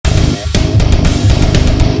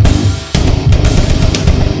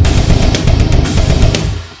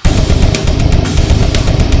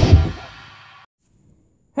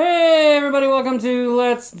welcome to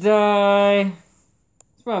Let's Die.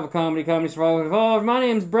 Survival comedy, survival evolved. My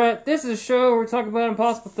name's Brett. This is a show where we talk about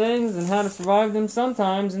impossible things and how to survive them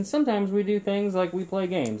sometimes, and sometimes we do things like we play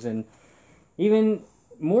games, and even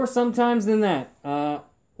more sometimes than that.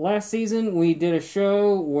 Last season we did a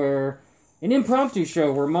show where, an impromptu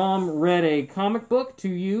show where Mom read a comic book to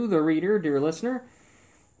you, the reader, dear listener,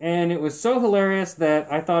 and it was so hilarious that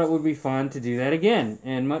I thought it would be fun to do that again.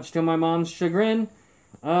 And much to my mom's chagrin,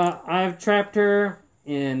 I've trapped her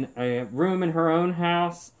in a room in her own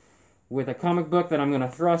house with a comic book that I'm going to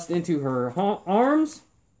thrust into her arms,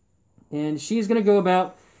 and she's going to go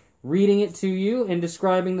about reading it to you and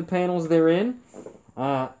describing the panels therein.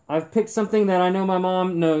 I've picked something that I know my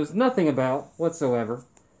mom knows nothing about whatsoever.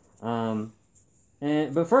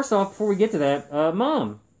 But first off, before we get to that,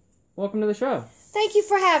 Mom, welcome to the show. Thank you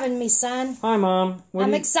for having me, son. Hi, Mom.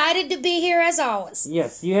 I'm excited to be here as always.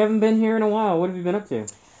 Yes, you haven't been here in a while. What have you been up to?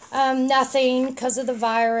 Nothing, because of the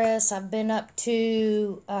virus. I've been up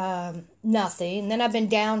to nothing. Then I've been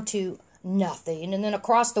down to nothing. And then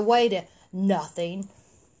across the way to nothing.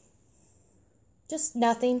 Just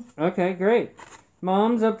nothing. Okay, great.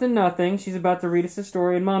 Mom's up to nothing. She's about to read us a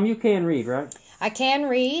story. And Mom, you can read, right? I can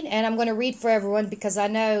read, and I'm going to read for everyone because I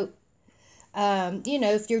know,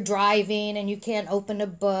 if you're driving and you can't open a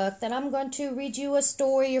book, then I'm going to read you a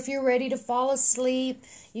story. If you're ready to fall asleep,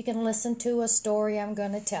 you can listen to a story I'm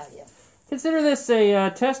going to tell you. Consider this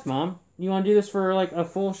a test, Mom. You want to do this for like a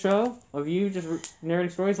full show of you just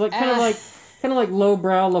narrating stories, like kind of like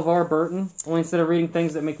lowbrow LeVar Burton. Only instead of reading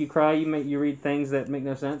things that make you cry, you read things that make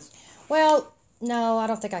no sense. Well, no, I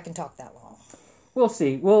don't think I can talk that long. We'll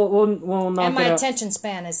see. We'll knock and my it out. attention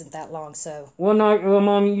span isn't that long, so. Well,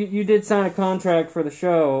 Mom, you did sign a contract for the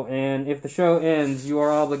show, and if the show ends, you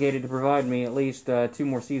are obligated to provide me at least 2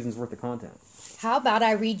 more seasons worth of content. How about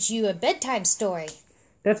I read you a bedtime story?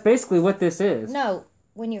 That's basically what this is. No,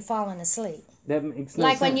 when you're falling asleep. That makes no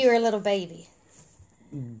like sense. when you were a little baby.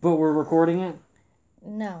 But we're recording it?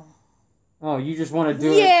 No. Oh, you just want to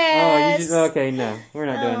do yes. it? Oh, okay, no. We're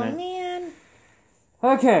not doing that. Oh, man.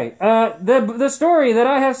 Okay, the story that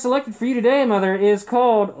I have selected for you today, Mother, is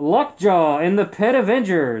called Lockjaw and the Pet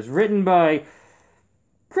Avengers, written by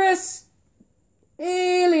Chris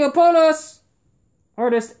Eliopoulos,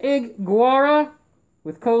 artist Ig Guara,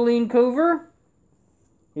 with Colleen Cover.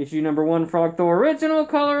 Issue number 1, Frog Thor original,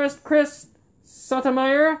 colorist Chris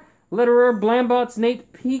Sotomayor, letterer Blambots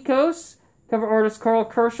Nate Picos, cover artist Carl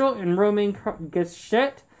Kerschel and Romain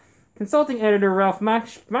Gachette, consulting editor Ralph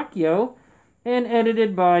Macchio, and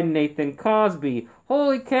edited by Nathan Cosby.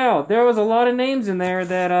 Holy cow, there was a lot of names in there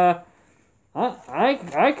that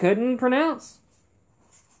I couldn't pronounce.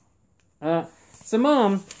 So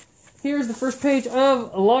Mom, here's the first page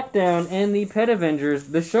of Lockdown and the Pet Avengers.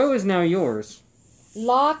 The show is now yours.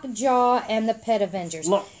 Lockjaw and the Pet Avengers.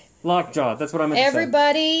 Lockjaw, that's what I meant to say.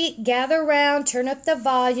 Everybody, gather around, turn up the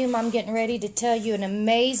volume. I'm getting ready to tell you an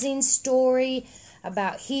amazing story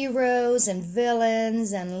about heroes and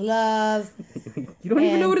villains and love. You don't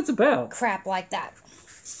even know what it's about. Crap like that.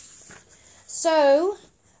 So,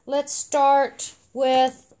 let's start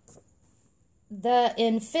with the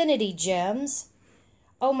Infinity Gems.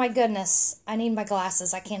 Oh my goodness, I need my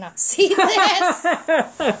glasses. I cannot see this.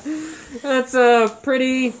 That's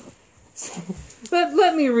pretty...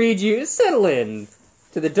 Let me read you. Settle in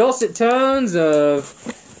to the dulcet tones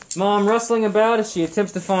of Mom rustling about as she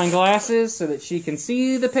attempts to find glasses so that she can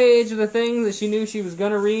see the page of the thing that she knew she was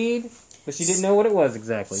going to read, but she didn't know what it was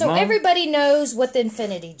exactly. So Mom? Everybody knows what the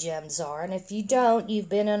Infinity Gems are, and if you don't, you've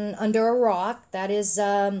been under a rock. That is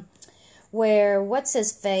where, what's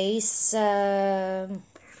his face?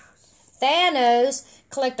 Thanos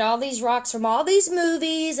collect all these rocks from all these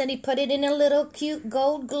movies, and he put it in a little cute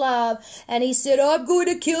gold glove, and he said, I'm going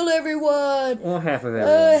to kill everyone. Well, half of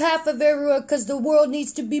everyone. Half of everyone, because the world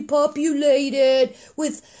needs to be populated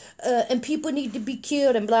with, and people need to be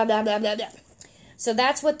killed, and blah, blah, blah, blah, blah. So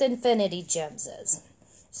that's what the Infinity Gems is.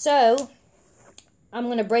 So, I'm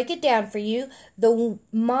going to break it down for you. The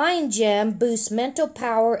Mind Gem boosts mental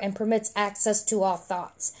power and permits access to all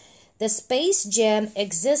thoughts. The Space Gem,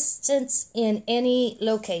 existence in any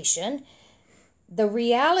location. The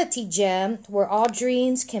Reality Gem, where all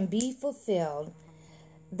dreams can be fulfilled.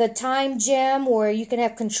 The Time Gem, where you can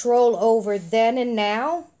have control over then and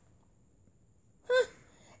now.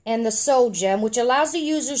 And the Soul Gem, which allows the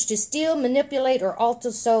users to steal, manipulate, or alter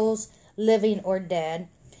souls, living or dead.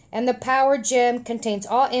 And the Power Gem contains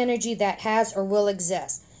all energy that has or will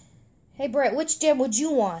exist. Hey, Brett, which gem would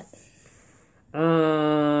you want?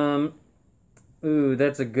 Ooh,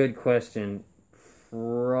 that's a good question.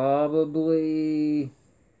 Probably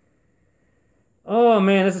Oh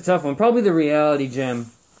man, that's a tough one. Probably the reality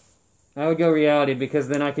gem. I would go reality because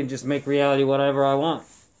then I can just make reality whatever I want.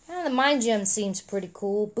 The mind gem seems pretty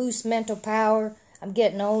cool. Boost mental power. I'm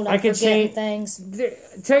getting old. I'm I could forgetting change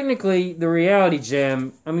things. Technically, the reality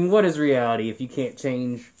gem. I mean, what is reality if you can't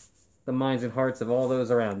change the minds and hearts of all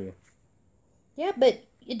those around you? Yeah, but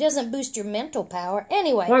it doesn't boost your mental power.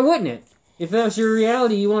 Anyway. Why wouldn't it? If that was your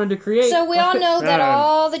reality you wanted to create. So we all know that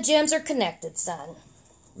all the gems are connected, son.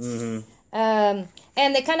 Mm-hmm.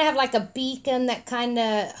 And they kind of have like a beacon that kind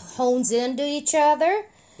of hones into each other.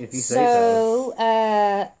 If you say so.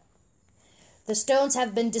 So, the stones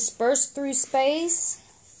have been dispersed through space.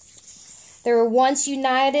 They were once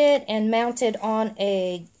united and mounted on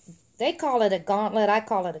they call it a gauntlet, I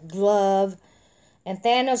call it a glove. And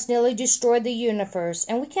Thanos nearly destroyed the universe.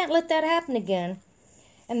 And we can't let that happen again.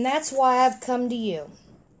 And that's why I've come to you.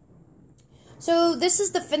 So, this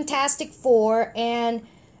is the Fantastic Four, and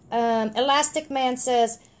Elastic Man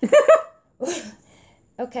says,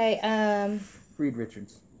 okay, Reed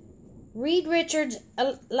Richards. Reed Richards,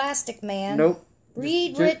 Elastic Man. Nope.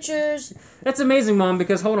 Reed Richards. That's amazing, Mom,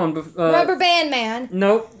 because, hold on. Rubber Band Man.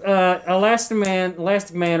 Nope. Elastic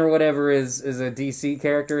Man or whatever is a DC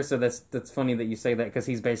character, so that's funny that you say that, because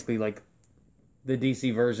he's basically like the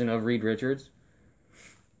DC version of Reed Richards.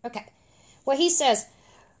 Okay. Well, he says,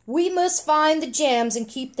 we must find the gems and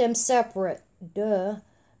keep them separate. Duh.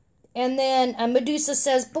 And then Medusa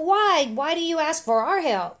says, but why? Why do you ask for our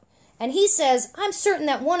help? And he says, I'm certain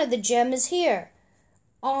that one of the gems is here.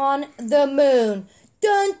 On the moon.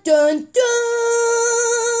 Dun, dun,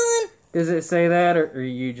 dun! Does it say that, or are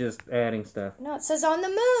you just adding stuff? No, it says on the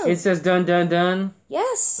moon. It says dun, dun, dun?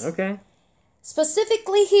 Yes. Okay.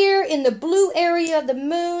 Specifically here in the blue area of the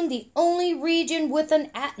moon, the only region with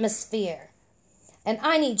an atmosphere. And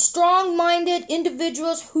I need strong-minded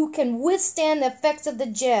individuals who can withstand the effects of the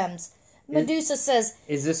gems. Medusa says,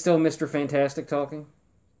 is this still Mr. Fantastic talking?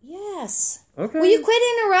 Yes. Okay. Will you quit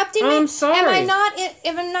interrupting me? I'm sorry.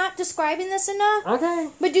 Am I not describing this enough? Okay.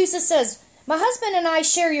 Medusa says, my husband and I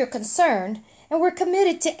share your concern, and we're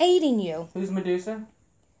committed to aiding you. Who's Medusa?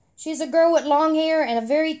 She's a girl with long hair and a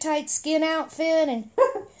very tight skin outfit and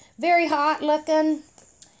very hot looking.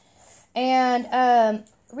 And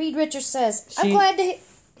Reed Richards says, I'm glad to...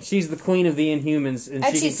 She's the queen of the Inhumans, and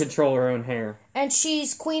she can control her own hair. And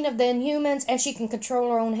she's queen of the Inhumans, and she can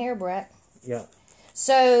control her own hair, Brett. Yeah.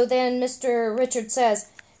 So then Mr. Richards says,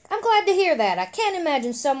 I'm glad to hear that. I can't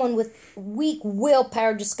imagine someone with weak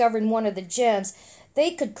willpower discovering one of the gems.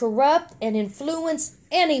 They could corrupt and influence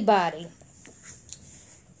anybody.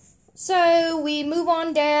 So we move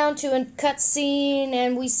on down to a cutscene,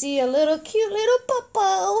 and we see a cute little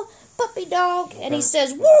puppy dog, and he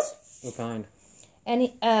says, woof! What kind? And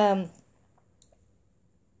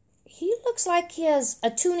he looks like he has a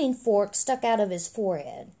tuning fork stuck out of his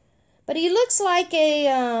forehead. But he looks like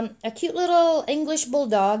a cute little English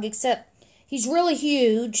bulldog, except he's really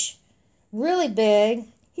huge, really big.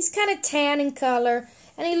 He's kind of tan in color,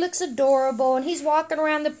 and he looks adorable, and he's walking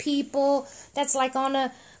around the people that's like on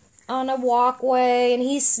a walkway, and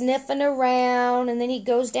he's sniffing around, and then he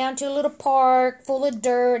goes down to a little park full of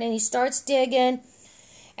dirt, and he starts digging.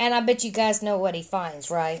 And I bet you guys know what he finds,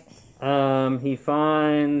 right? He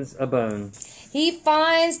finds a bone. He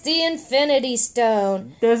finds the Infinity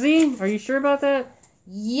Stone. Does he? Are you sure about that?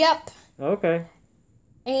 Yep. Okay.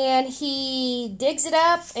 And he digs it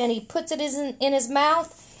up, and he puts it in his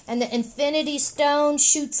mouth, and the Infinity Stone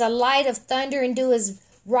shoots a light of thunder into his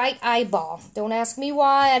right eyeball. Don't ask me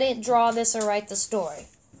why. I didn't draw this or write the story.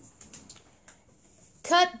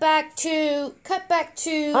 Cut back to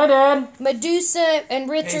Hi, Dad. Medusa and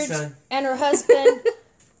Richards and her husband.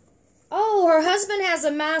 Oh, her husband has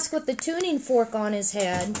a mask with the tuning fork on his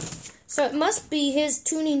head. So it must be his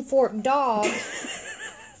tuning fork dog.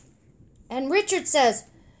 And Richard says,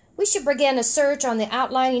 we should begin a search on the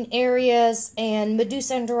outlying areas. And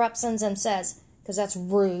Medusa interrupts and says, because that's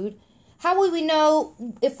rude, how will we know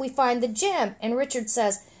if we find the gem? And Richard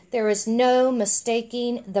says, there is no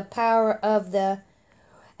mistaking the power of the...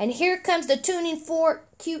 And here comes the tuning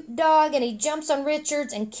fork cute dog, and he jumps on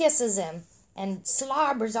Richards and kisses him. And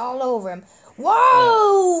slobbers all over him.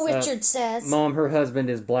 Whoa, Richard says. Mom, her husband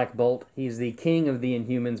is Black Bolt. He's the king of the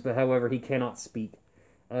Inhumans, but however, he cannot speak.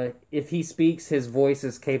 If he speaks, his voice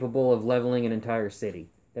is capable of leveling an entire city.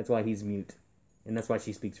 That's why he's mute. And that's why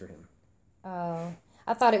she speaks for him. Oh,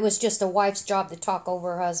 I thought it was just a wife's job to talk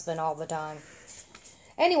over her husband all the time.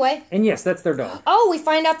 Anyway. And yes, that's their dog. Oh, we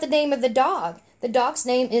find out the name of the dog. The dog's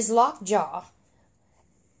name is Lockjaw.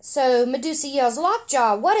 So Medusa yells,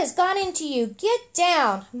 Lockjaw, what has gone into you? Get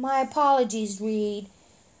down. My apologies, Reed.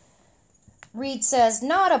 Reed says,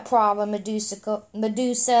 not a problem,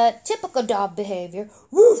 Medusa. Typical dog behavior.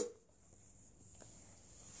 Woof!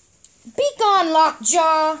 Be gone,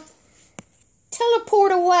 Lockjaw.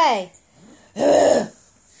 Teleport away.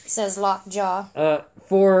 Says Lockjaw.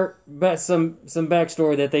 For some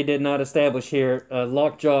backstory that they did not establish here,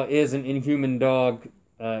 Lockjaw is an inhuman dog,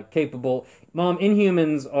 capable. Mom,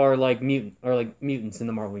 Inhumans are like mutants in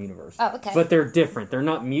the Marvel universe. Oh, okay. But they're different. They're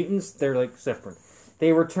not mutants. They're like separate.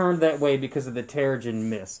 They were turned that way because of the Terrigen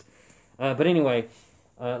Mist. But anyway,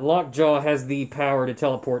 Lockjaw has the power to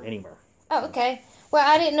teleport anywhere. Oh, okay. Well,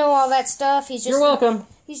 I didn't know all that stuff. You're welcome.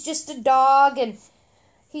 He's just a dog, and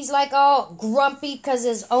he's like all grumpy because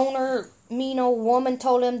his owner, mean old woman,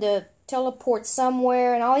 told him to teleport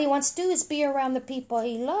somewhere, and all he wants to do is be around the people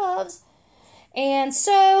he loves. And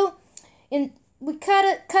so, we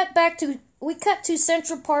cut to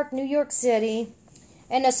Central Park, New York City,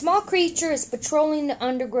 and a small creature is patrolling the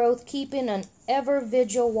undergrowth, keeping an ever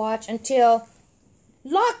vigil watch until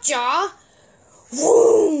Lockjaw,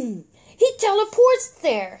 boom, he teleports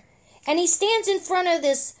there, and he stands in front of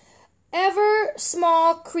this ever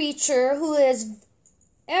small creature who is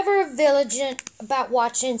ever vigilant about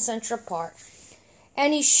watching Central Park.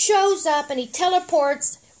 And he shows up and he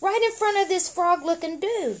teleports right in front of this frog-looking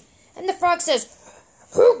dude. And the frog says,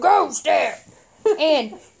 "Who goes there?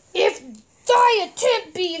 And if thy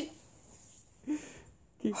attempt be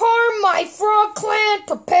harm my frog clan,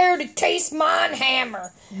 prepare to taste mine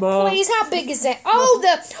hammer." Mom. Please, how big is that? The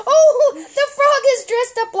frog is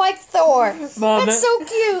dressed up like Thor. Mom, That's so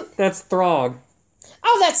cute. That's Throg.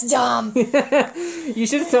 Oh, that's dumb. You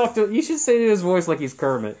should say to his voice like he's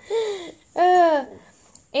Kermit.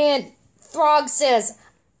 And Throg says,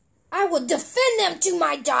 "I will defend them to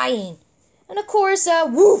my dying." And of course,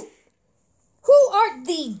 woof. "Who art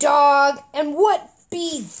thee, dog, and what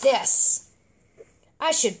be this?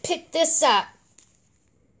 I should pick this up."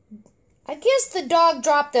 I guess the dog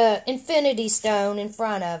dropped the Infinity Stone in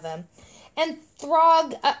front of him. And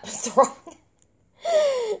Throg,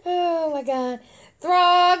 oh my god.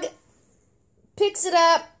 Throg picks it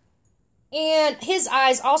up, and his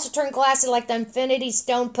eyes also turn glassy like the Infinity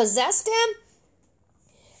Stone possessed him.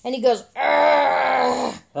 And he goes,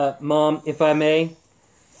 "Argh!" Mom, if I may,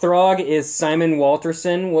 Throg is Simon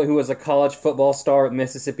Walterson, who was a college football star at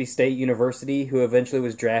Mississippi State University, who eventually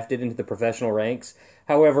was drafted into the professional ranks.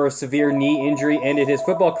 However, a severe knee injury ended his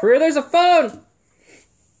football career. There's a phone!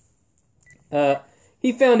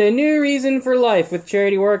 He found a new reason for life with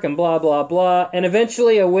charity work and blah, blah, blah. And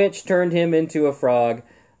eventually a witch turned him into a frog.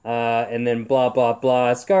 And then blah, blah,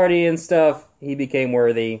 blah. Asgardy and stuff. He became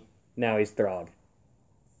worthy. Now he's Throg.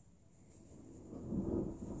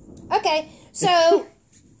 Okay, so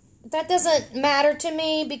that doesn't matter to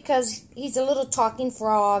me because he's a little talking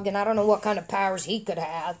frog, and I don't know what kind of powers he could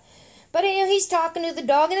have. But he's talking to the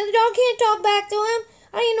dog, and the dog can't talk back to him.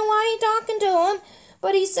 I don't know why he's talking to him.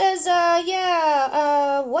 But he says,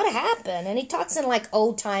 what happened? And he talks in like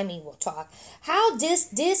old-timey talk. How does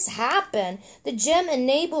this happen? The gem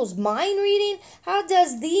enables mind reading? How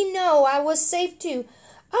does thee know I was safe too?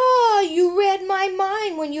 Ah, you read my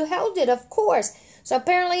mind when you held it, of course. So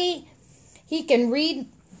apparently he can read,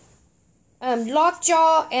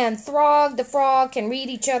 Lockjaw and Throg, the frog, can read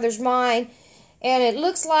each other's mind. And it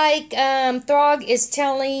looks like Throg is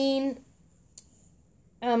telling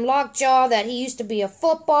Lockjaw that he used to be a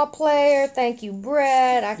football player. Thank you,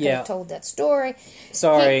 Brett. I could have told that story.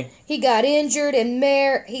 Sorry. He got injured and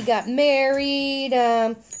he got married.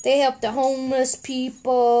 They helped the homeless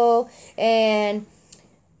people, and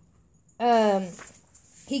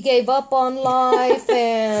he gave up on life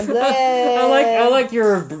and blah. I like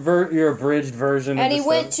your abridged version. And of he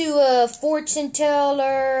went to a fortune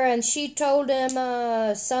teller, and she told him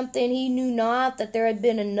something he knew not, that there had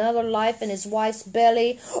been another life in his wife's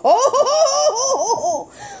belly. Oh!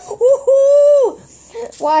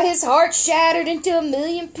 Woohoo! Why, his heart shattered into a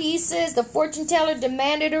million pieces. The fortune teller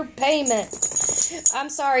demanded her payment. "I'm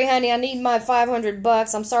sorry, honey. I need my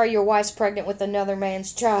 $500. I'm sorry your wife's pregnant with another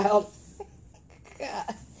man's child."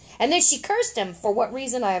 God. And then she cursed him. For what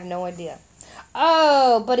reason, I have no idea.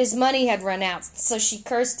 Oh, but his money had run out, so she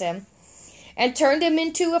cursed him and turned him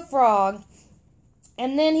into a frog.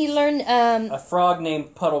 And then he learned a frog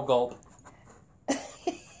named Puddle Gulp.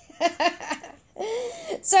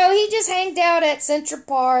 So he just hanged out at Central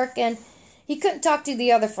Park, and he couldn't talk to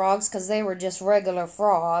the other frogs because they were just regular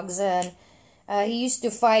frogs. And he used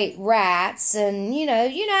to fight rats, and you know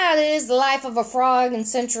how it is, the life of a frog in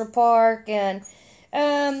Central Park. And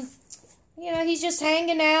he's just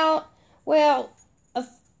hanging out. Well,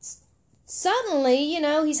 suddenly,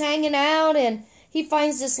 he's hanging out, and he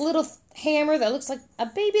finds this little hammer that looks like a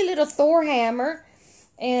baby little Thor hammer.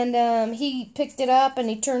 And he picked it up and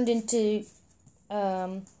he turned into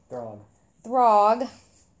Throg.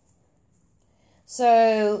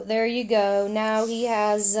 So there you go. Now he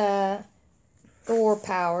has Thor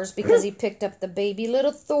powers because he picked up the baby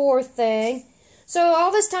little Thor thing. So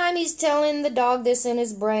all this time he's telling the dog this in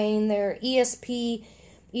his brain. They're ESP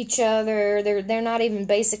each other. They're not even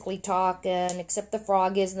basically talking, except the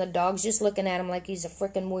frog is, and the dog's just looking at him like he's a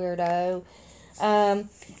freaking weirdo.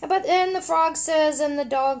 But then the frog says, and the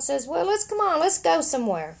dog says, well, let's go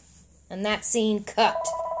somewhere. And that scene cut.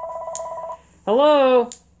 Hello,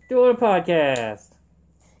 doing a podcast.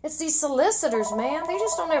 It's these solicitors, man. They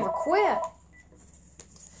just don't ever quit.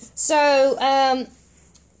 So,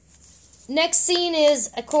 next scene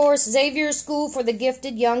is, of course, Xavier's School for the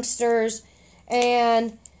Gifted Youngsters.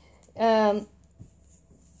 And,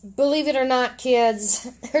 believe it or not, kids,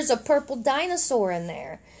 there's a purple dinosaur in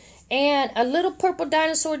there. And a little purple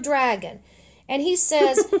dinosaur dragon. And he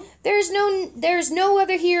says, there's no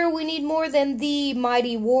other hero we need more than the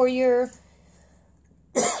mighty warrior.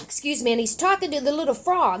 Excuse me. And he's talking to the little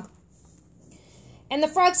frog. And the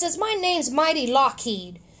frog says, my name's Mighty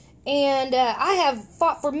Lockheed. And I have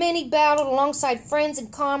fought for many battles alongside friends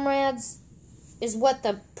and comrades, is what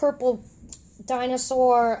the purple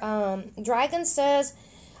dinosaur dragon says.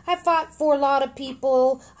 I fought for a lot of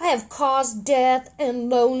people. I have caused death and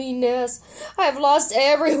loneliness. I have lost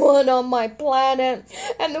everyone on my planet.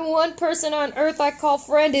 And the one person on Earth I call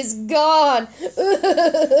friend is gone.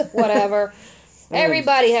 Whatever.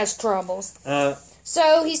 Everybody has troubles.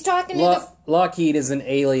 So he's talking to Lockheed is an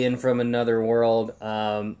alien from another world.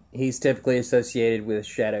 He's typically associated with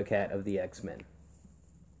Shadowcat of the X-Men.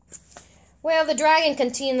 Well, the dragon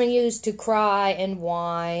continues to cry and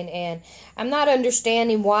whine, and I'm not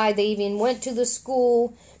understanding why they even went to the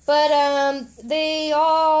school. But they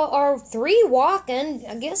all are three walking,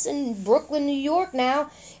 I guess, in Brooklyn, New York now,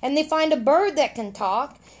 and they find a bird that can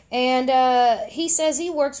talk. And he says he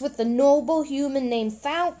works with a noble human named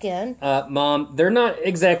Falcon. Mom, they're not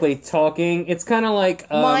exactly talking. It's kind of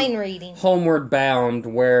like mind reading. Homeward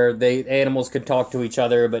Bound, where animals could talk to each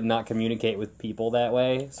other but not communicate with people that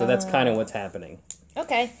way. So that's kind of what's happening.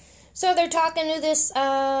 Okay. So they're talking to this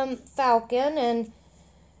Falcon, and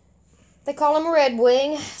they call him Red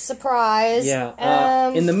Wing. Surprise. Yeah.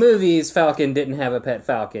 In the movies, Falcon didn't have a pet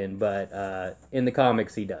falcon, but in the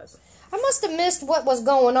comics, he does. I must have missed what was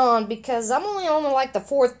going on because I'm only on like the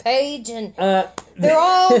 4th page, and they're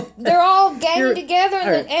all ganging together,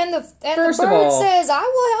 and the bird says, "I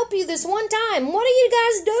will help you this one time." What are you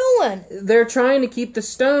guys doing? They're trying to keep the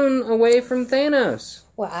stone away from Thanos.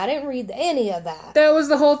 Well, I didn't read any of that. That was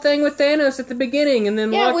the whole thing with Thanos at the beginning, and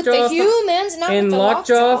then Lockjaw, with the humans, not with the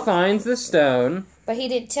Lockjaw finds the stone. But he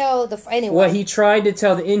didn't tell anyway. Well, he tried to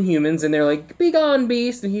tell the Inhumans, and they're like, "Be gone,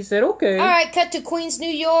 beast," and he said, "Okay." All right, cut to Queens, New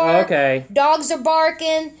York. Okay. Dogs are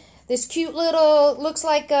barking. This cute little, looks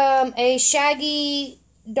like a shaggy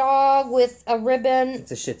dog with a ribbon.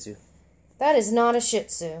 It's a Shih Tzu. That is not a Shih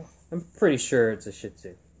Tzu. I'm pretty sure it's a Shih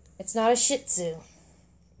Tzu. It's not a Shih Tzu.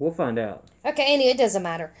 We'll find out. Okay, anyway, it doesn't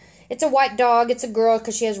matter. It's a white dog. It's a girl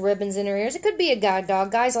because she has ribbons in her ears. It could be a guy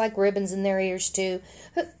dog. Guys like ribbons in their ears, too.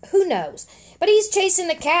 Who knows? But he's chasing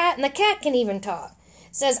the cat, and the cat can even talk.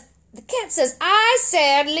 The cat says, "I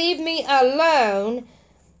said leave me alone."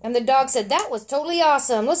 And the dog said, "That was totally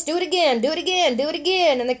awesome. Let's do it again, do it again, do it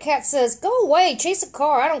again." And the cat says, "Go away, chase a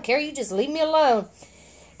car. I don't care. You just leave me alone."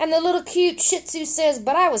 And the little cute Shih Tzu says,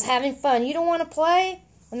 "But I was having fun. You don't want to play?"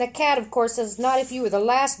 And the cat, of course, says, "Not if you were the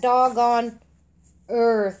last dog on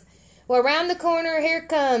Earth." Well, around the corner, here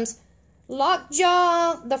comes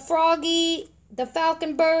Lockjaw, the Froggy, the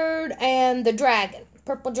Falcon Bird, and the Dragon,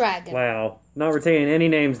 Purple Dragon. Wow. Not retaining any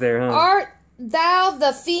names there, huh? "Art thou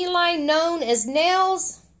the feline known as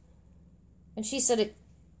Nails?" And she said,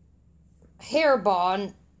 "Hairball."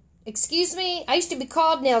 And, "Excuse me, I used to be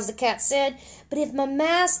called Nails," the cat said. "But if my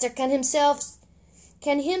master can himself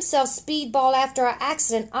speedball after our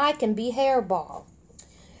accident, I can be Hairball."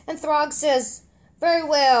 And Throg says, "Very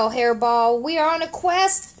well, Hairball. We are on a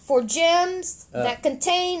quest for gems that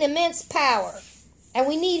contain immense power, and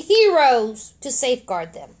we need heroes to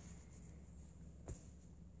safeguard them."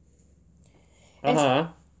 And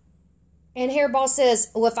Hairball says,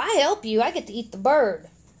 "Well, if I help you, I get to eat the bird."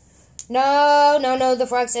 No, the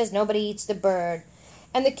frog says nobody eats the bird.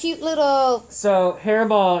 And the cute little... So,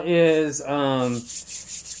 Hairball is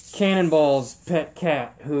Cannonball's pet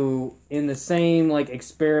cat, who, in the same, like,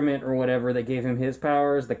 experiment or whatever that gave him his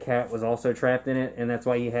powers, the cat was also trapped in it, and that's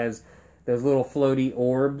why he has those little floaty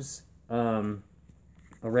orbs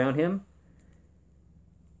around him.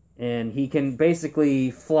 And he can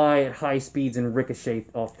basically fly at high speeds and ricochet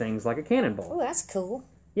off things like a cannonball. Oh, that's cool.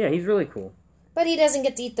 Yeah, he's really cool. But he doesn't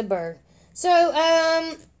get to eat the bird. So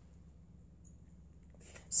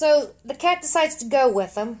the cat decides to go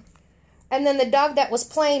with him. And then the dog that was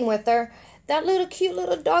playing with her, that little cute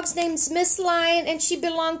little dog's name's Miss Lion, and she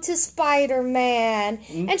belonged to Spider-Man.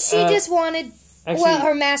 And she just wanted... Actually, well,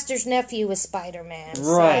 her master's nephew was Spider-Man.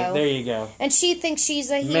 Right, so. There you go. And she thinks she's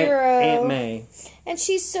a hero. Aunt May. And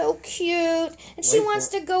she's so cute. And she wants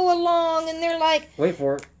to go along, and they're like... Wait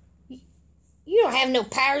for it. You don't have no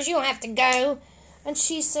powers, you don't have to go. And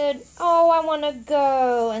she said, oh, I want to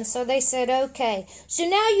go. And so they said, okay. So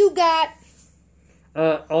now you got...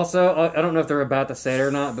 Also, I don't know if they're about to say it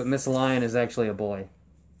or not, but Miss Lion is actually a boy.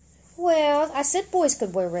 Well, I said boys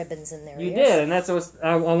could wear ribbons in their ears. You did, and that's what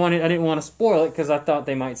I wanted. I didn't want to spoil it because I thought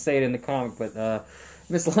they might say it in the comic, but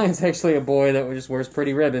Miss Lion's actually a boy that just wears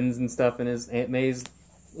pretty ribbons and stuff, and is Aunt May's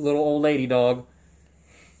little old lady dog.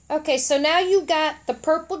 Okay, so now you got the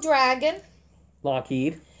purple dragon.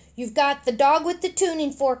 Lockheed. You've got the dog with the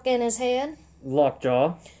tuning fork in his head.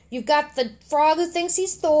 Lockjaw. You've got the frog who thinks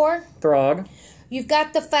he's Thor. Throg. You've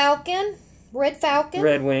got the falcon, Red Falcon.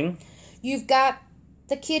 Red Wing. You've got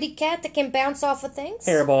the kitty cat that can bounce off of things.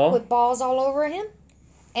 Hairball. With balls all over him.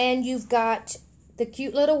 And you've got the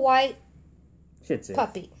cute little white Shih Tzu.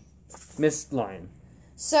 puppy. Miss Lion.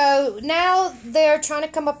 So now they're trying to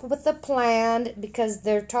come up with a plan because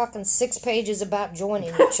they're talking 6 pages about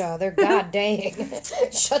joining each other. God dang.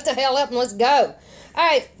 Shut the hell up and let's go. All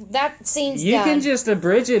right, that scene's You done. can just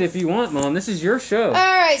abridge it if you want, Mom. This is your show. All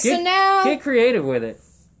right, so now... Get creative with it.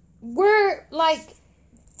 We're like...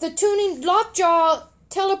 The tuning... Lockjaw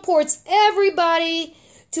teleports everybody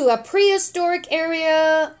to a prehistoric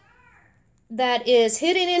area that is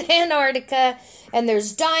hidden in Antarctica, and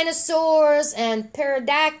there's dinosaurs and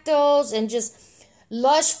pterodactyls and just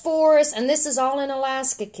lush forests, and this is all in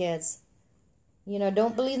Alaska, kids. You know,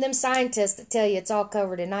 don't believe them scientists that tell you it's all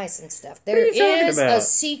covered in ice and stuff. There is a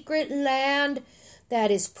secret land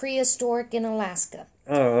that is prehistoric in Alaska.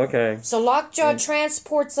 Oh, okay. So Lockjaw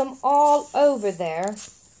transports them all over there,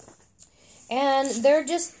 and they're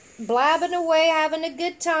just blabbing away, having a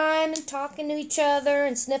good time, and talking to each other,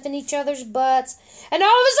 and sniffing each other's butts. And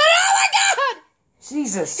all of a sudden, oh my God!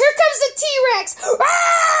 Jesus. Here comes the T-Rex! Oh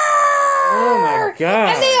my God.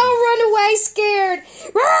 And they all run away scared.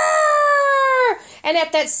 And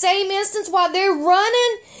at that same instance, while they're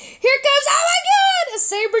running, here comes, oh my God, a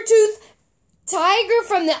saber-toothed tiger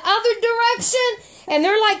from the other direction. And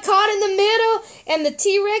they're like caught in the middle, and the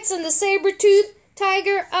T-Rex and the saber-toothed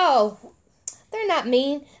tiger, oh, they're not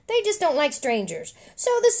mean. They just don't like strangers.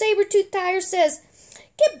 So the saber-toothed tiger says,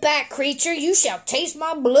 get back, creature. You shall taste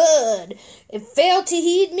my blood. If fail to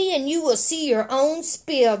heed me, and you will see your own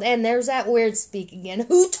spilled. And there's that weird speak again.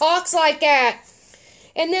 Who talks like that?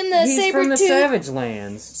 And then the He's from the Savage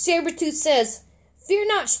Lands. Saber-tooth says, fear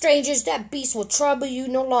not, strangers. That beast will trouble you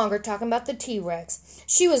no longer. Talking about the T-Rex.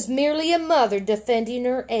 She was merely a mother defending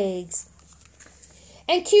her eggs.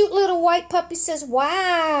 And cute little white puppy says,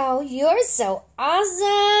 wow, you're so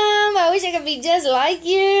awesome. I wish I could be just like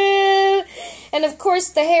you. And of course,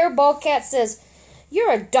 the hairball cat says,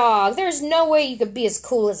 you're a dog. There's no way you could be as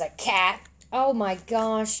cool as a cat. Oh my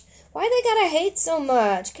gosh. Why they gotta hate so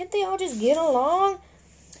much? Can't they all just get along?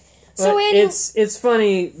 So it's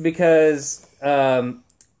funny because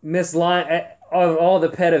Miss Lion, of all the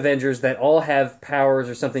pet Avengers that all have powers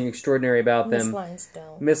or something extraordinary about them, Miss Lions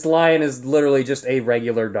don't. Miss Lion is literally just a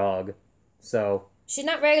regular dog. So she's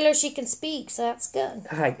not regular. She can speak, so that's good.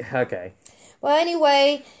 Okay. Well,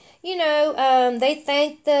 anyway, you know, they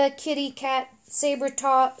thank the kitty cat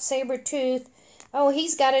Saber-tooth. Oh,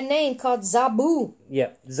 he's got a name called Zabu.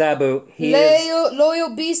 Yep, Zabu.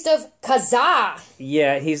 Loyal beast of Kazar.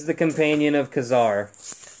 Yeah, he's the companion of Kazar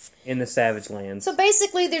in the Savage Lands. So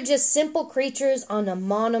basically, they're just simple creatures on a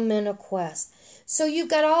monumental quest. So you've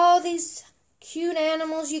got all these cute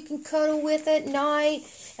animals you can cuddle with at night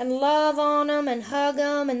and love on them and hug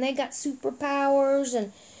them, and they got superpowers,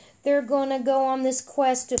 and they're going to go on this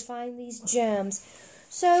quest to find these gems.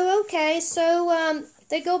 So, okay, so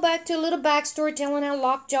they go back to a little backstory telling how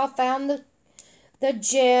Lockjaw found the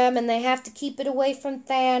gem, and they have to keep it away from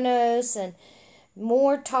Thanos, and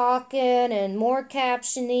more talking and more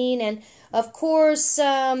captioning. And, of course,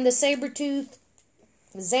 the saber-tooth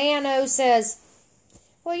Zano says,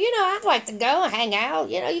 well, you know, I'd like to go and hang out.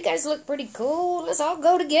 You know, you guys look pretty cool. Let's all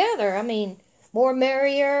go together. I mean, more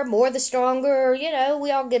merrier, more the stronger. You know,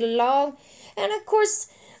 we all get along. And, of course,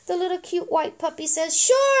 the little cute white puppy says,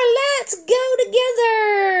 "Sure, let's go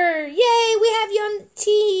together. Yay, we have you on the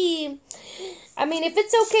team." I mean, if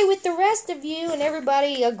it's okay with the rest of you and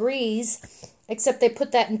everybody agrees, except they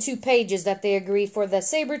put that in 2 pages that they agree for the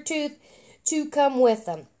Sabretooth to come with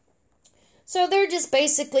them. So they're just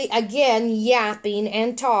basically, again, yapping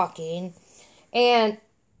and talking. And,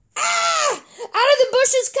 out of the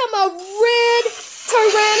bushes come a red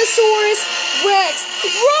Tyrannosaurus Rex.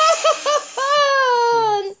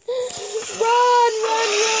 Run! Run!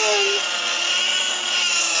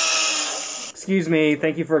 Excuse me,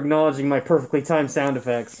 thank you for acknowledging my perfectly timed sound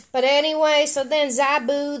effects. But anyway, so then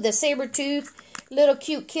Zabu, the saber-toothed little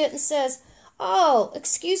cute kitten, says, "Oh,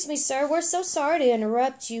 excuse me, sir, we're so sorry to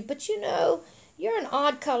interrupt you, but you know, you're an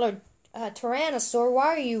odd-colored tyrannosaur. Why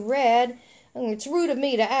are you red? It's rude of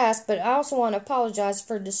me to ask, but I also want to apologize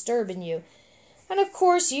for disturbing you." And of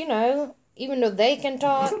course, you know, even though they can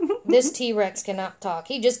talk, this T-Rex cannot talk.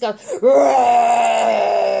 He just goes, "Rah!"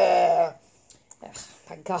 Oh,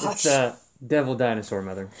 my gosh. It's Devil Dinosaur,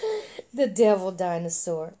 Mother. The Devil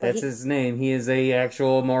Dinosaur. But That's his name. He is a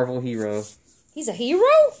actual Marvel hero. He's a hero?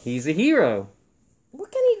 He's a hero.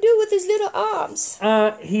 What can he do with his little arms?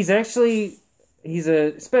 He's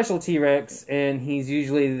a special T-Rex, and he's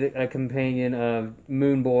usually a companion of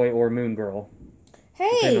Moon Boy or Moon Girl. Hey,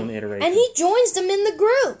 depending on the iteration. and he joins them in the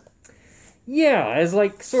group. Yeah, as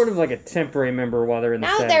sort of like a temporary member while they're in the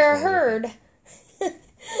Now status they're a order. herd.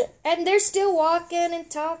 And they're still walking and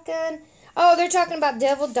talking. Oh, they're talking about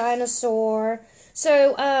Devil Dinosaur.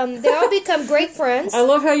 So, they all become great friends. I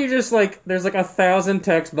love how you just there's 1,000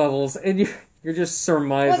 text bubbles, and you're just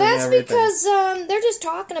surmising Well, that's everything. because they're just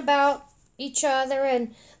talking about each other,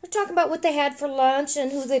 and they're talking about what they had for lunch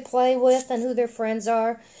and who they play with and who their friends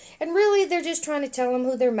are. And really, they're just trying to tell them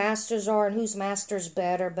who their masters are and whose master's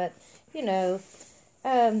better. But, you know,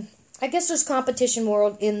 I guess there's competition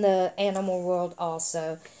world in the animal world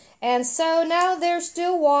also. And so now they're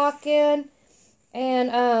still walking,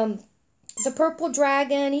 and the purple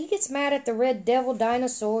dragon, he gets mad at the red devil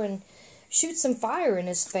dinosaur and shoots some fire in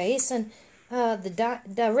his face. And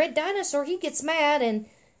the red dinosaur, he gets mad, and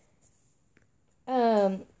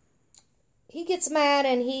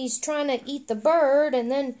he's trying to eat the bird,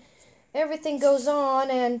 and then everything goes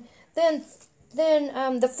on, and then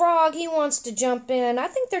the frog, he wants to jump in. I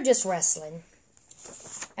think they're just wrestling.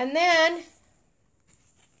 And then,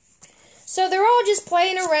 so they're all just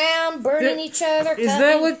playing around, burning each other. Is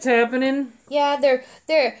that what's happening? Yeah,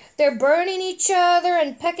 they're burning each other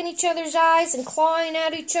and pecking each other's eyes and clawing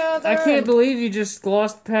at each other. I can't believe you just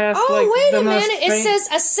glossed past. Oh, wait the a most minute! It says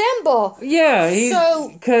assemble. Yeah, So-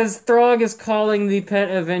 because Throg is calling the Pet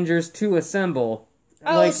Avengers to assemble.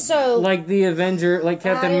 Oh, like the Avenger, like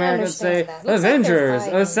Captain didn't America would say, understand that. Looks like they're "Avengers,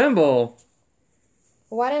 fighting." assemble!"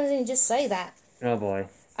 Why doesn't he just say that? Oh boy.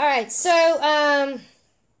 All right, so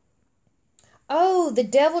the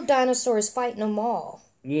devil dinosaur is fighting them all.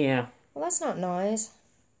 Yeah. Well, that's not nice.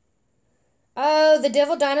 Oh, the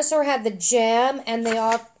devil dinosaur had the gem, and they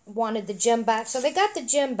all wanted the gem back, so they got the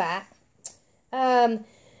gem back. And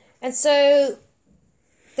so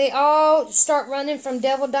they all start running from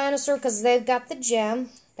devil dinosaur because they've got the gem.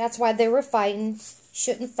 That's why they were fighting. You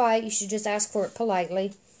shouldn't fight. You should just ask for it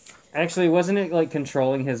politely. Actually, wasn't it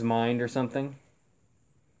controlling his mind or something?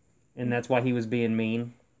 And that's why he was being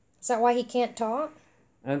mean. Is that why he can't talk?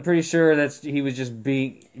 I'm pretty sure he was just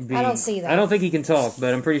being. I don't see that. I don't think he can talk,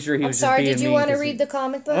 but I'm pretty sure he was just being mean. I'm sorry, did you want to read the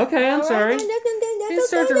comic book? Okay, I'm sorry. Just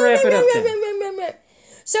start to wrap it up then.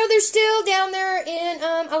 So they're still down there in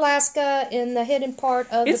Alaska, in the hidden part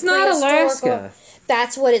of It's the not prehistorical. Alaska.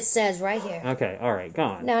 That's what it says right here. Okay, alright, go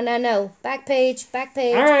on. No. Back page, Alright,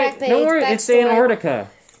 back page, don't worry, back it's story.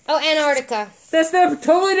 Antarctica. Oh, Antarctica. That's a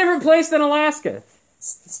totally different place than Alaska.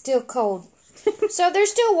 Still cold. So they're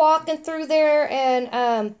still walking through there,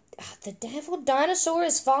 and the devil dinosaur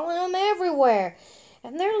is following them everywhere.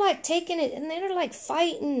 And they're taking it, and they're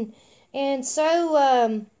fighting. And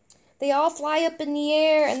so they all fly up in the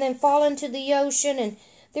air and then fall into the ocean, and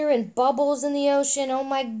they're in bubbles in the ocean. Oh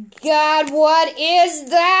my God, what is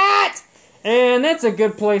that? And that's a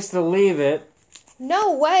good place to leave it.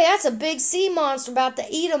 No way, that's a big sea monster about to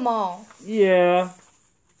eat them all. Yeah.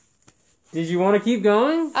 Did you want to keep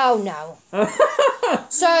going? Oh no.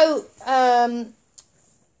 So,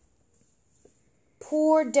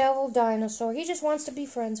 poor devil dinosaur. He just wants to be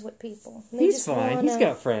friends with people. He's fine. He's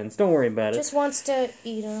got friends. Don't worry about it. Just wants to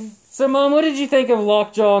eat them. So, Mom, what did you think of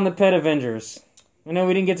Lockjaw and the Pet Avengers? I know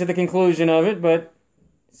we didn't get to the conclusion of it, but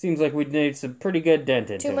it seems like we made some pretty good dent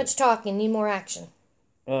into it. Too much talking. Need more action.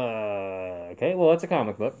 Okay. Well, it's a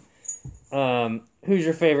comic book. Who's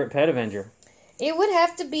your favorite Pet Avenger? It would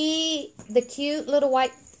have to be the cute little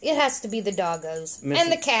white It has to be the doggos. Miss-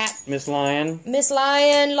 And the cat. Miss Lion. Miss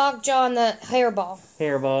Lion, Lockjaw, and the hairball.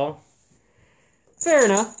 Hairball. Fair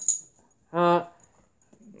enough.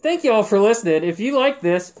 Thank you all for listening. If you like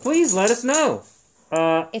this, please let us know.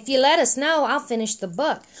 If you let us know, I'll finish the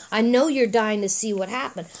book. I know you're dying to see what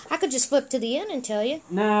happened. I could just flip to the end and tell you.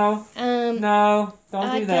 No. No,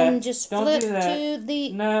 Don't do that. I can just Don't flip do that. to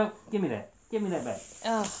the... No, give me that. Give me that back.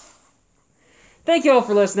 Oh. Thank you all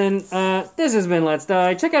for listening. This has been Let's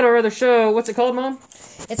Die. Check out our other show. What's it called, Mom?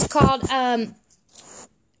 It's called,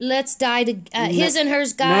 Let's Die to... His and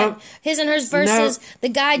Hers guide... No. His and Hers versus the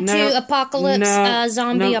Guide No. to Apocalypse,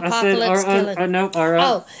 Zombie Apocalypse Killing. Nope, all right.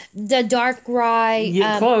 Oh, the Dark Rye...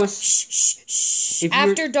 Yeah, close. Shh. If you're-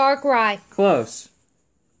 After Dark Rye. Close.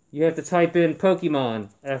 You have to type in Pokemon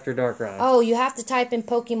after Dark Ride. Oh, you have to type in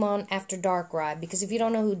Pokemon after Dark Rye, because if you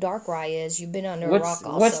don't know who Dark Rye is, you've been under a rock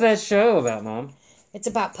also. What's that show about, Mom? It's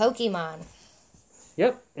about Pokemon.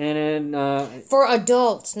 Yep, and then, For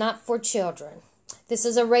adults, not for children. This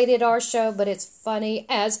is a rated R show, but it's funny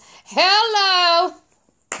as hello!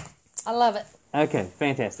 I love it. okay,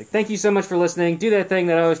 fantastic. Thank you so much for listening. Do that thing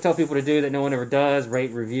that I always tell people to do that no one ever does,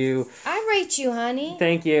 rate, review. I rate you, honey.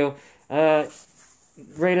 Thank you.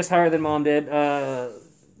 Rate us higher than Mom did.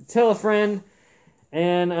 Tell a friend.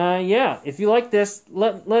 And, yeah, if you like this,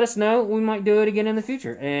 let us know. We might do it again in the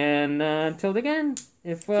future. And, until again,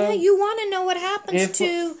 if... Yeah, you want to know what happens if-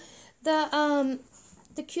 to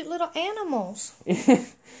the cute little animals.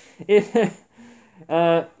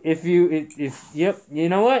 Yep, you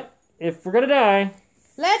know what? If we're gonna die...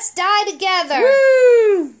 Let's die together! Woo!